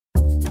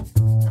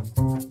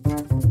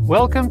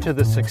Welcome to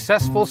The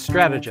Successful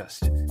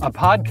Strategist, a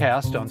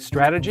podcast on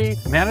strategy,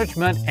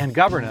 management, and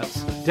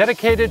governance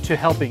dedicated to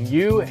helping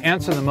you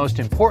answer the most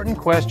important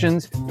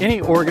questions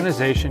any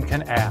organization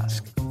can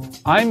ask.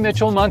 I'm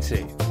Mitchell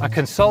Muncy, a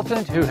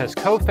consultant who has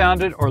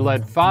co-founded or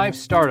led 5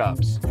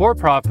 startups,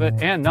 for-profit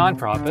and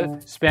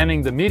nonprofit,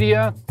 spanning the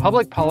media,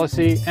 public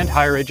policy, and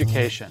higher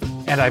education.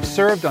 And I've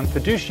served on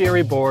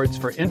fiduciary boards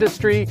for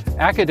industry,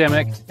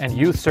 academic, and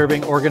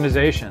youth-serving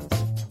organizations.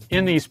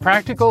 In these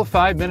practical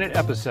 5-minute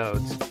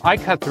episodes, I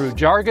cut through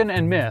jargon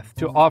and myth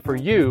to offer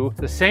you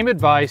the same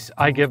advice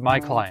I give my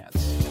clients.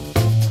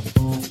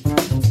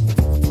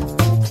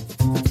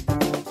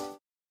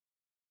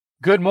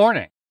 Good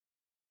morning.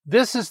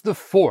 This is the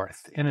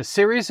 4th in a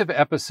series of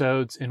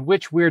episodes in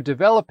which we're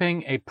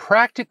developing a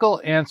practical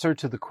answer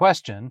to the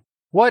question,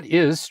 what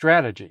is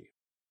strategy?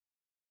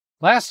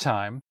 Last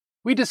time,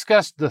 we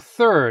discussed the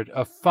 3rd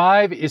of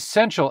 5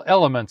 essential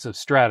elements of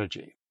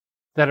strategy.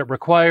 That it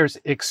requires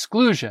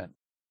exclusion,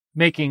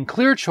 making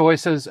clear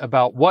choices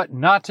about what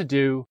not to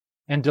do,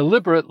 and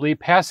deliberately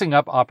passing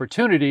up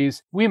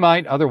opportunities we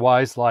might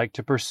otherwise like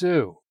to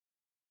pursue.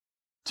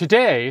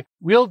 Today,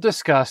 we'll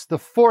discuss the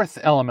 4th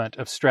element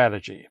of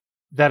strategy,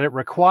 that it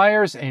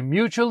requires a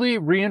mutually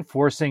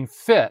reinforcing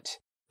fit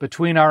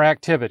between our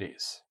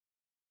activities.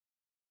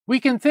 We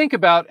can think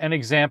about an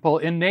example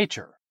in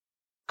nature.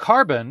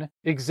 Carbon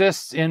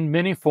exists in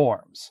many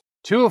forms,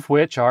 2 of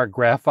which are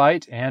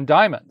graphite and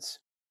diamonds.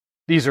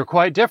 These are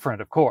quite different,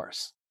 of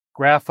course.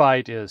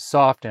 Graphite is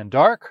soft and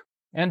dark,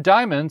 and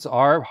diamonds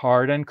are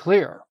hard and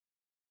clear.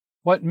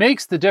 What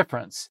makes the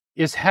difference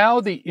is how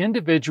the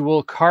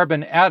individual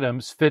carbon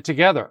atoms fit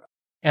together,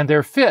 and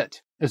their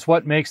fit is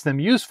what makes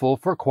them useful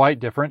for quite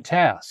different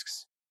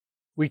tasks.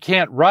 We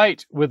can't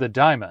write with a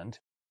diamond,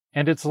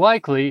 and it's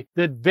likely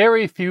that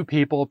very few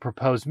people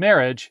propose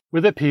marriage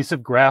with a piece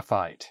of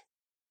graphite.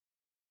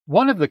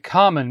 One of the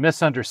common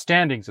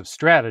misunderstandings of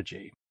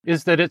strategy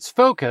is that its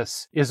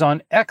focus is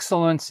on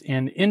excellence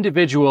in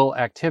individual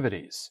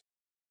activities.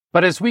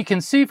 But as we can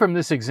see from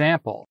this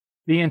example,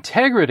 the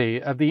integrity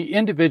of the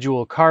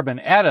individual carbon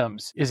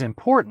atoms is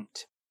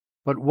important,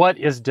 but what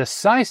is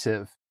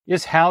decisive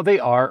is how they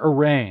are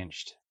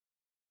arranged.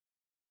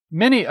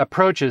 Many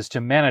approaches to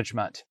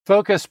management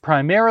focus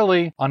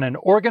primarily on an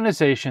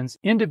organization's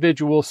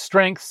individual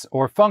strengths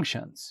or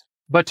functions.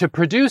 But to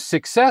produce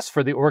success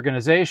for the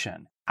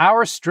organization,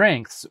 our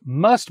strengths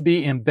must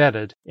be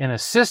embedded in a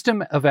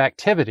system of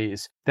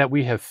activities that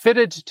we have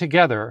fitted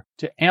together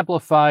to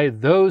amplify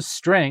those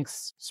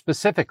strengths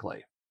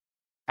specifically.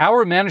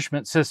 Our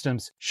management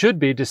systems should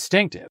be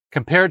distinctive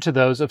compared to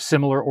those of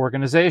similar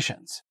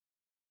organizations.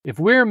 If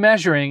we're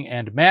measuring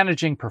and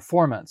managing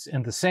performance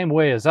in the same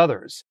way as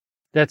others,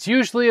 that's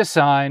usually a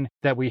sign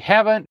that we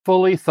haven't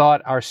fully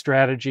thought our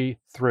strategy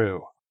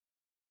through.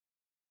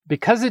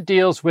 Because it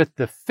deals with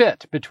the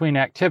fit between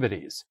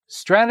activities,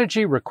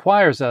 strategy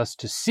requires us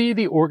to see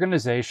the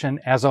organization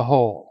as a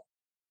whole.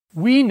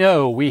 We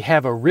know we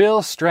have a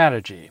real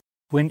strategy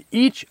when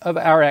each of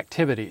our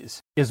activities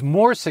is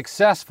more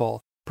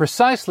successful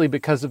precisely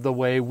because of the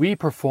way we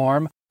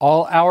perform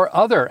all our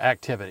other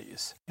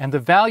activities, and the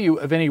value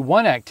of any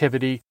one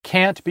activity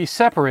can't be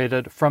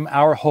separated from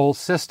our whole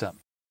system.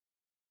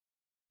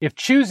 If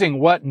choosing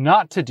what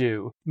not to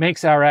do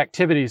makes our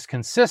activities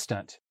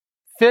consistent,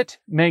 fit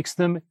makes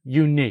them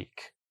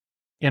unique.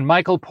 In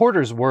Michael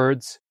Porter's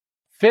words,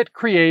 fit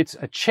creates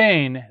a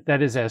chain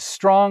that is as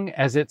strong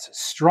as its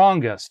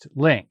strongest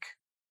link.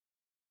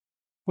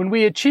 When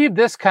we achieve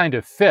this kind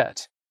of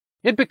fit,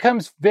 it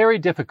becomes very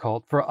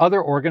difficult for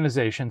other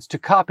organizations to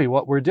copy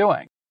what we're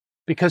doing,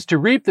 because to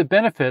reap the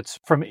benefits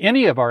from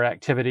any of our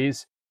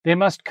activities, they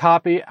must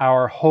copy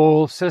our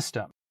whole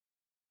system.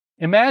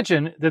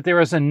 Imagine that there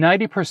is a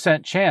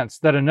 90% chance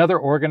that another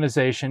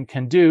organization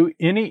can do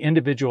any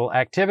individual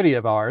activity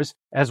of ours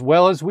as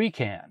well as we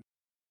can.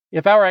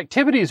 If our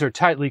activities are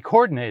tightly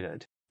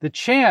coordinated, the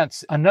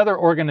chance another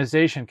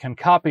organization can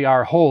copy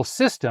our whole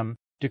system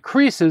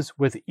decreases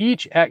with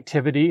each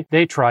activity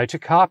they try to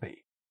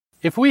copy.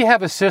 If we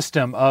have a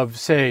system of,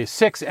 say,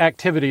 6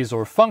 activities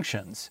or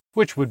functions,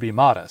 which would be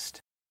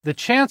modest, the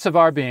chance of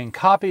our being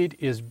copied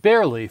is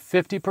barely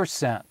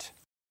 50%.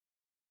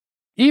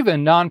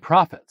 Even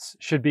nonprofits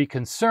should be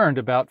concerned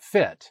about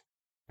fit.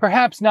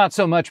 Perhaps not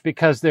so much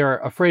because they're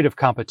afraid of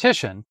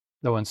competition,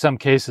 though in some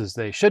cases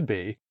they should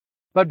be,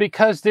 but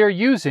because they're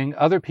using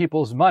other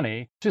people's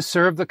money to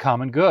serve the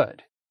common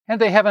good, and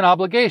they have an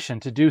obligation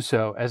to do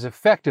so as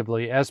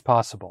effectively as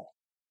possible.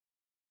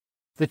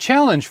 The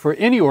challenge for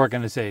any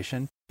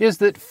organization is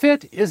that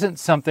fit isn't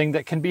something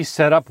that can be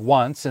set up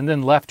once and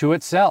then left to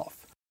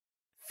itself.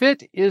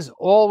 Fit is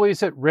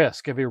always at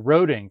risk of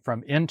eroding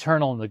from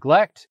internal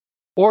neglect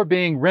or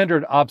being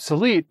rendered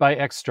obsolete by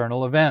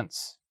external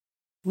events.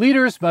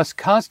 Leaders must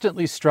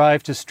constantly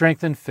strive to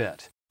strengthen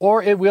fit,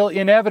 or it will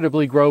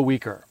inevitably grow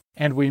weaker,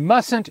 and we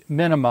mustn't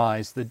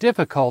minimize the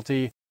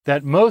difficulty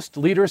that most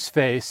leaders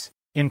face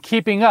in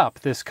keeping up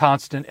this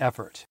constant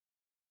effort.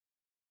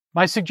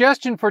 My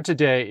suggestion for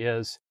today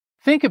is,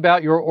 think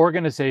about your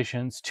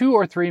organization's 2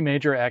 or 3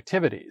 major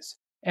activities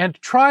and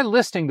try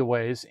listing the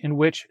ways in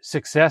which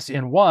success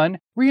in one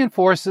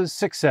reinforces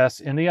success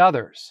in the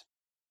others.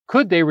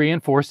 Could they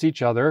reinforce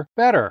each other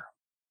better?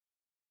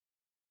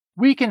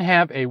 We can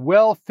have a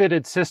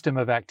well-fitted system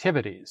of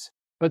activities,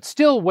 but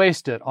still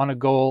waste it on a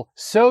goal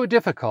so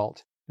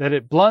difficult that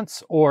it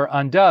blunts or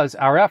undoes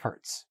our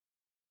efforts.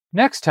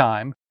 Next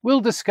time, we'll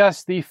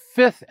discuss the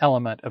fifth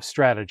element of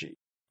strategy,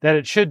 that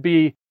it should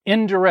be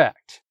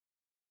indirect.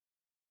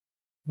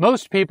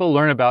 Most people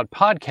learn about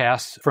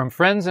podcasts from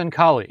friends and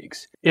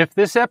colleagues. If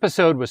this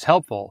episode was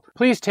helpful,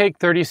 please take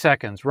 30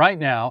 seconds right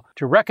now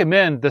to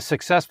recommend The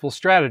Successful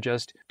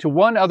Strategist to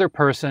one other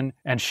person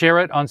and share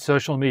it on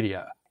social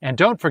media. And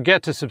don't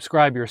forget to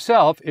subscribe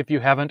yourself if you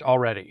haven't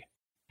already.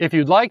 If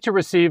you'd like to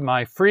receive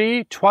my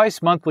free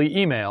twice-monthly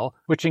email,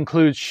 which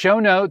includes show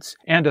notes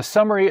and a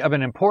summary of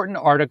an important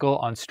article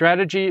on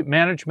strategy,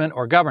 management,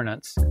 or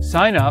governance,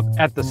 sign up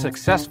at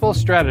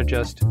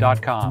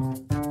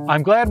thesuccessfulstrategist.com.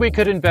 I'm glad we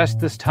could invest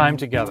this time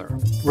together.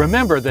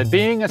 Remember that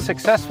being a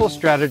successful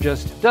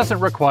strategist doesn't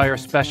require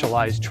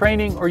specialized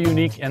training or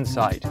unique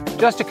insight,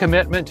 just a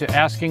commitment to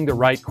asking the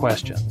right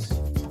questions.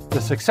 The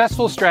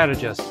Successful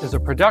Strategist is a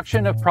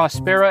production of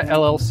Prospera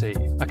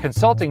LLC, a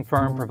consulting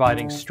firm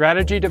providing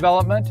strategy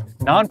development,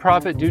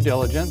 nonprofit due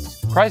diligence,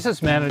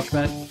 crisis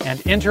management,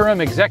 and interim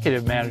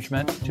executive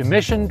management to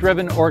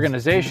mission-driven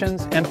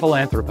organizations and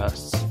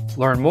philanthropists.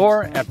 Learn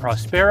more at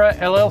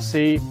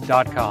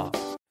prosperallc.com.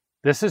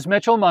 This is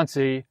Mitchell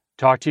Muncy.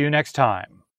 Talk to you next time.